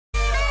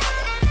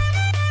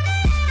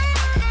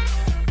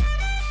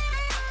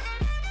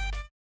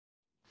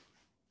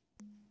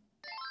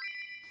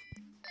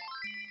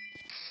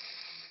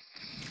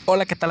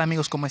Hola, ¿qué tal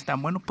amigos? ¿Cómo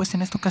están? Bueno, pues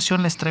en esta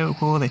ocasión les traigo el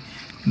juego de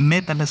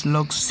Metal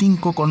Slug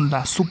 5 con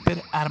la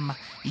super arma.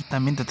 Y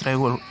también te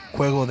traigo el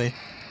juego de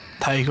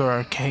Tiger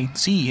Arcade.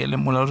 Sí, el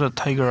emulador de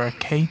Tiger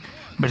Arcade,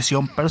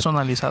 versión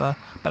personalizada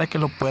para que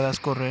lo puedas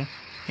correr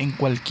en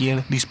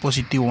cualquier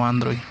dispositivo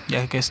Android,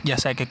 ya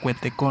sea que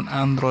cuente con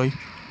Android,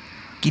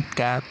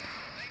 KitKat,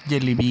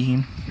 Jelly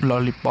Bean,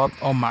 Lollipop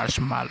o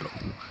Marshmallow.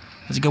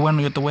 Así que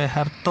bueno, yo te voy a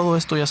dejar todo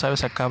esto, ya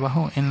sabes, acá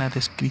abajo en la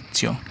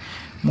descripción.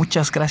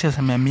 Muchas gracias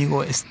a mi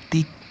amigo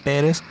Stick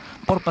Pérez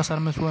por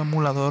pasarme su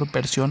emulador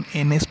versión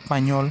en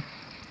español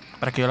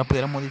para que yo la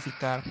pudiera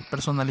modificar,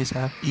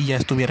 personalizar y ya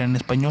estuviera en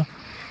español.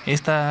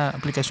 Esta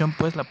aplicación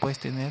pues la puedes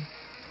tener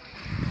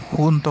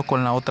junto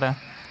con la otra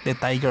de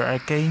Tiger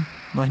Arcade.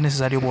 No es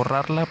necesario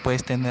borrarla,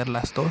 puedes tener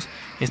las dos.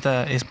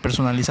 Esta es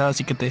personalizada,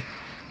 así que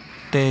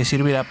te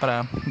servirá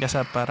para, ya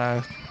sea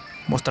para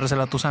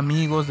mostrársela a tus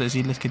amigos,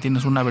 decirles que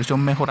tienes una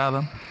versión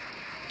mejorada.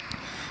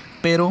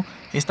 Pero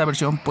esta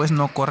versión pues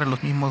no corre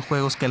los mismos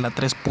juegos que la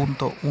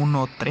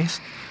 3.13.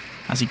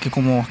 Así que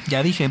como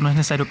ya dije, no es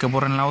necesario que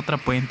borren la otra,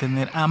 pueden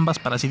tener ambas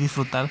para así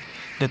disfrutar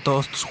de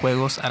todos tus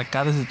juegos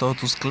arcades, de todos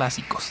tus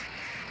clásicos.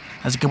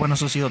 Así que bueno,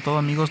 eso ha sido todo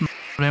amigos, nos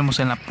vemos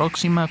en la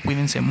próxima,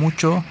 cuídense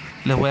mucho,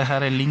 les voy a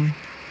dejar el link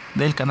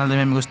del canal de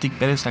mi amigo Stick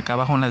Pérez acá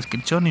abajo en la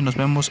descripción y nos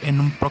vemos en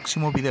un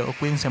próximo video,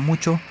 cuídense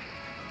mucho,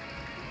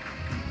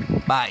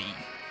 bye.